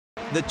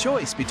The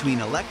choice between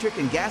electric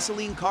and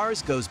gasoline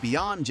cars goes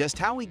beyond just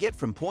how we get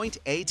from point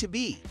A to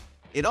B.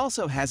 It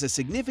also has a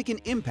significant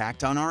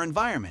impact on our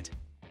environment.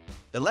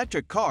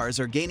 Electric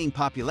cars are gaining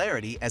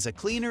popularity as a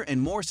cleaner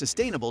and more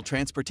sustainable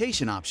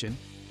transportation option,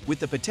 with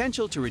the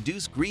potential to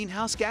reduce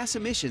greenhouse gas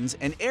emissions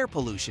and air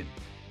pollution.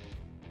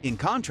 In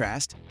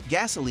contrast,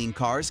 gasoline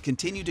cars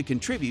continue to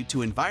contribute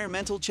to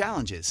environmental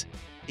challenges.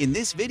 In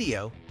this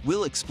video,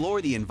 we'll explore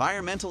the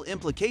environmental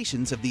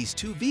implications of these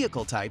two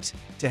vehicle types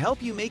to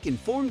help you make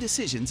informed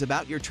decisions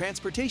about your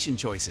transportation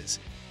choices.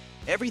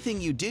 Everything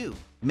you do,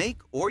 make,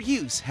 or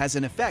use has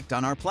an effect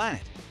on our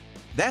planet.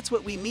 That's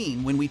what we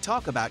mean when we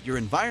talk about your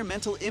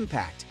environmental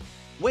impact.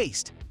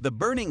 Waste, the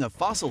burning of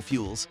fossil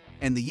fuels,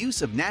 and the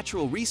use of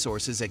natural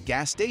resources at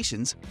gas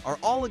stations are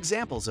all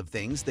examples of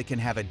things that can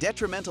have a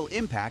detrimental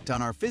impact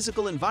on our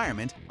physical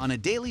environment on a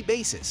daily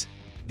basis.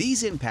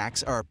 These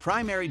impacts are a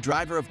primary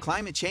driver of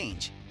climate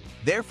change.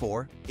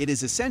 Therefore, it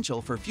is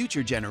essential for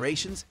future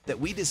generations that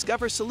we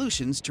discover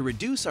solutions to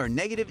reduce our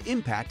negative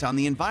impact on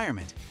the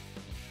environment.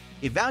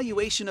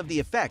 Evaluation of the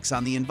effects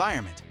on the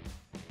environment.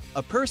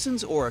 A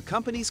person's or a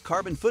company's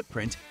carbon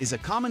footprint is a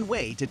common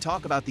way to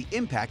talk about the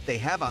impact they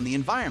have on the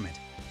environment.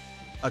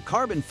 A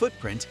carbon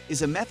footprint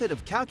is a method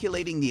of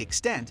calculating the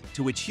extent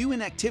to which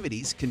human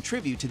activities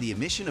contribute to the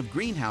emission of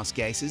greenhouse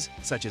gases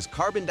such as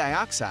carbon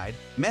dioxide,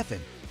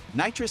 methane,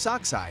 nitrous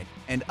oxide,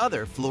 and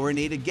other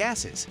fluorinated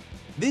gases.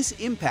 This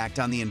impact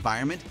on the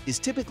environment is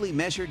typically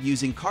measured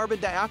using carbon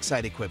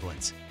dioxide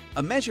equivalents,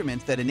 a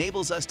measurement that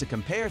enables us to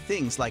compare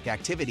things like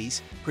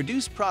activities,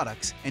 produced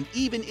products, and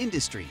even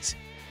industries.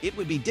 It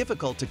would be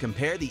difficult to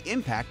compare the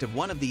impact of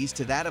one of these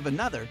to that of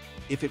another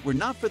if it were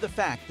not for the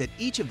fact that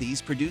each of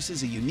these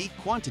produces a unique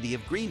quantity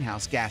of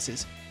greenhouse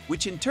gases,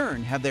 which in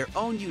turn have their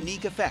own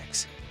unique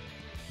effects.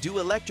 Do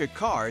electric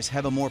cars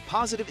have a more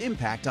positive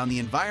impact on the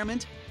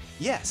environment?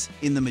 Yes,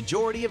 in the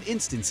majority of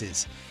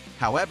instances.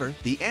 However,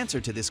 the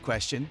answer to this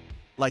question,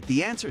 like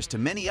the answers to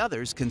many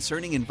others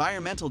concerning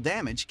environmental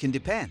damage, can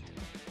depend.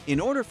 In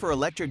order for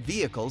electric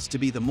vehicles to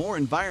be the more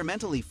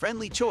environmentally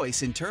friendly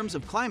choice in terms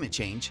of climate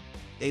change,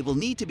 they will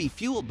need to be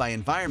fueled by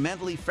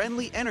environmentally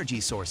friendly energy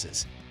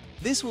sources.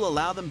 This will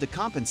allow them to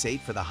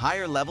compensate for the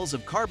higher levels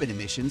of carbon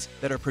emissions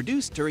that are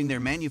produced during their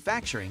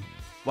manufacturing,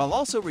 while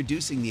also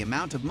reducing the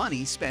amount of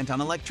money spent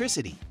on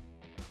electricity.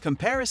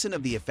 Comparison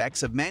of the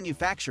effects of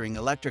manufacturing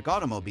electric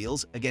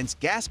automobiles against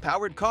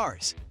gas-powered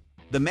cars.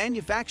 The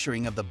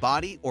manufacturing of the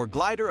body or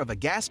glider of a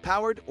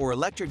gas-powered or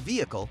electric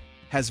vehicle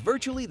has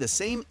virtually the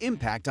same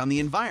impact on the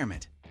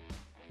environment.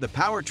 The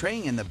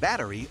powertrain and the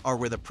battery are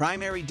where the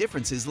primary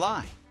differences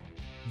lie.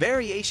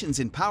 Variations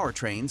in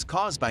powertrains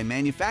caused by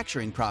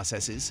manufacturing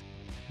processes.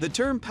 The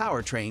term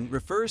powertrain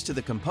refers to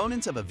the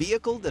components of a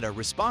vehicle that are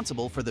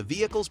responsible for the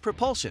vehicle's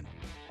propulsion.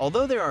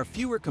 Although there are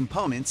fewer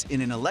components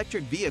in an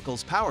electric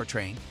vehicle's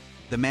powertrain,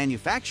 the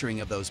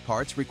manufacturing of those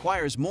parts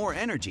requires more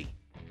energy.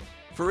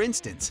 For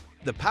instance,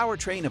 the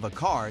powertrain of a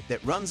car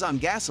that runs on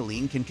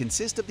gasoline can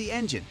consist of the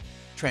engine,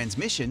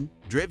 transmission,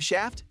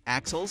 driveshaft,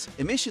 axles,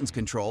 emissions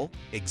control,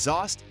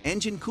 exhaust,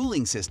 engine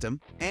cooling system,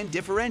 and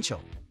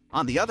differential.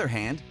 On the other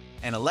hand,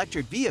 an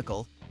electric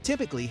vehicle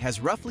typically has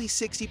roughly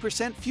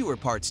 60% fewer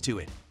parts to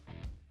it.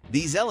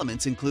 These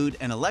elements include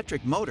an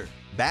electric motor,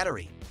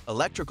 battery,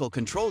 electrical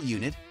control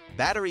unit,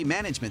 battery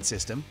management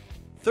system,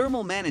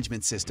 thermal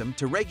management system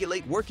to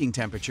regulate working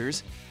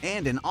temperatures,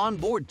 and an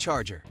onboard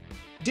charger.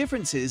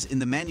 Differences in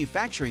the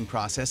manufacturing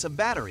process of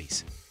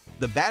batteries.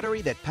 The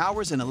battery that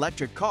powers an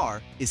electric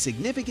car is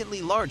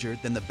significantly larger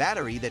than the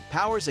battery that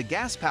powers a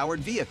gas-powered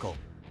vehicle,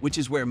 which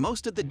is where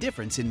most of the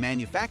difference in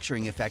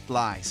manufacturing effect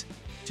lies.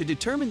 To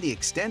determine the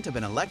extent of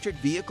an electric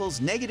vehicle's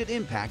negative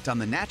impact on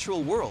the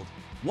natural world,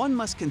 one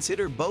must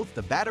consider both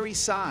the battery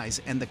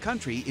size and the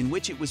country in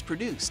which it was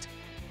produced.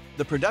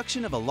 The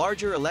production of a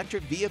larger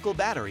electric vehicle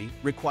battery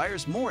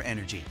requires more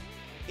energy.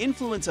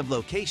 Influence of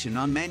location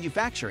on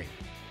manufacturing.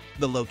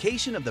 The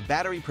location of the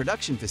battery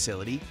production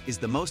facility is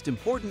the most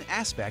important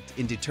aspect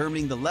in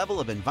determining the level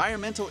of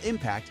environmental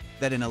impact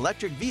that an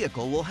electric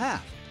vehicle will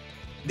have.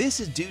 This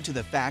is due to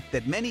the fact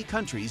that many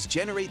countries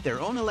generate their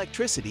own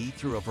electricity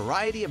through a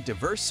variety of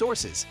diverse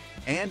sources,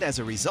 and as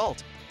a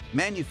result,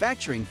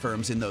 manufacturing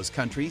firms in those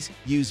countries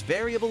use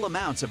variable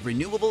amounts of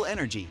renewable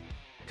energy.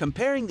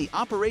 Comparing the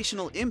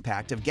operational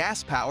impact of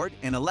gas-powered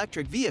and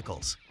electric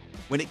vehicles.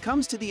 When it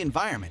comes to the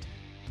environment,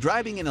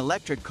 driving an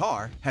electric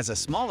car has a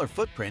smaller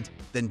footprint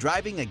than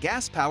driving a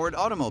gas-powered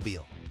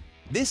automobile.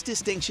 This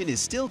distinction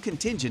is still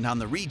contingent on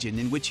the region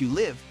in which you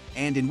live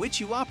and in which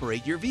you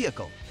operate your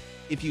vehicle.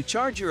 If you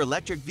charge your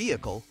electric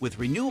vehicle with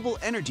renewable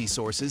energy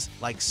sources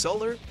like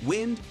solar,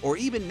 wind, or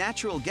even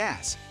natural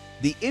gas,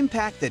 the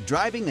impact that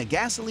driving a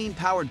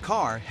gasoline-powered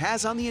car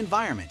has on the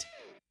environment.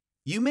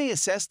 You may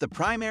assess the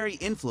primary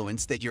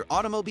influence that your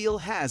automobile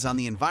has on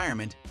the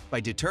environment by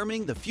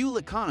determining the fuel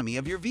economy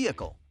of your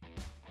vehicle.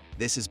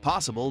 This is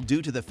possible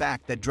due to the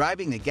fact that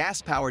driving a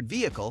gas-powered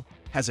vehicle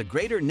has a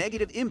greater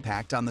negative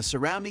impact on the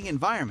surrounding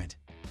environment.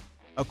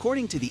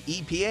 According to the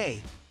EPA,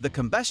 the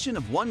combustion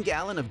of 1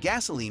 gallon of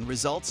gasoline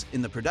results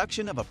in the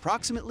production of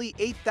approximately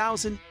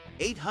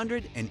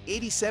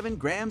 887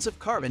 grams of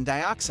carbon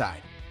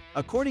dioxide.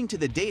 According to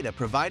the data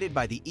provided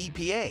by the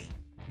EPA,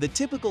 the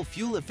typical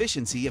fuel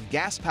efficiency of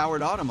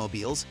gas-powered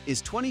automobiles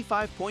is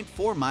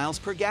 25.4 miles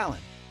per gallon.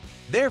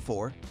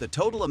 Therefore, the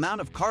total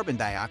amount of carbon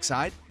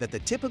dioxide that the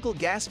typical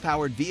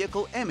gas-powered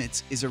vehicle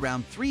emits is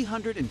around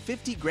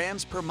 350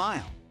 grams per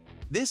mile.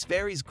 This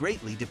varies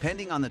greatly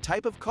depending on the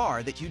type of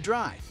car that you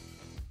drive.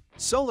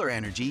 Solar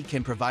energy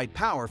can provide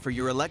power for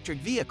your electric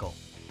vehicle.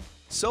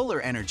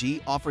 Solar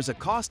energy offers a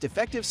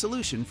cost-effective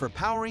solution for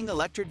powering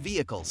electric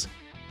vehicles.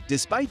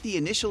 Despite the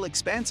initial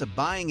expense of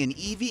buying an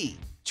EV,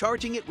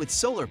 charging it with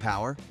solar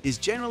power is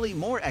generally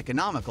more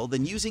economical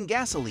than using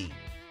gasoline.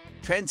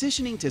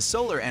 Transitioning to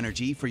solar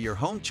energy for your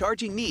home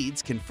charging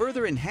needs can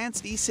further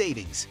enhance these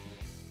savings.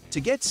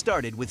 To get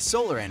started with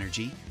solar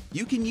energy,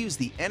 you can use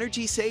the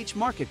Energy Sage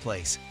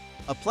Marketplace,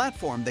 a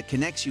platform that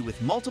connects you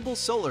with multiple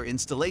solar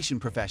installation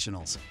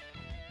professionals.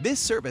 This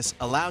service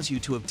allows you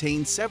to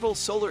obtain several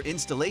solar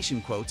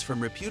installation quotes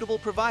from reputable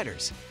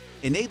providers,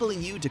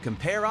 enabling you to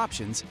compare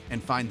options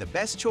and find the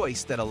best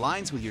choice that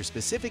aligns with your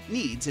specific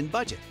needs and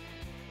budget.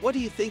 What do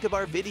you think of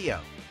our video?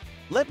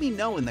 Let me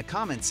know in the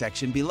comment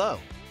section below.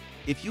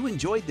 If you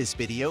enjoyed this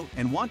video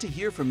and want to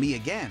hear from me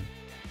again,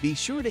 be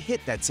sure to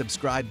hit that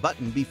subscribe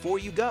button before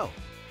you go.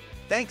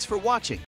 Thanks for watching.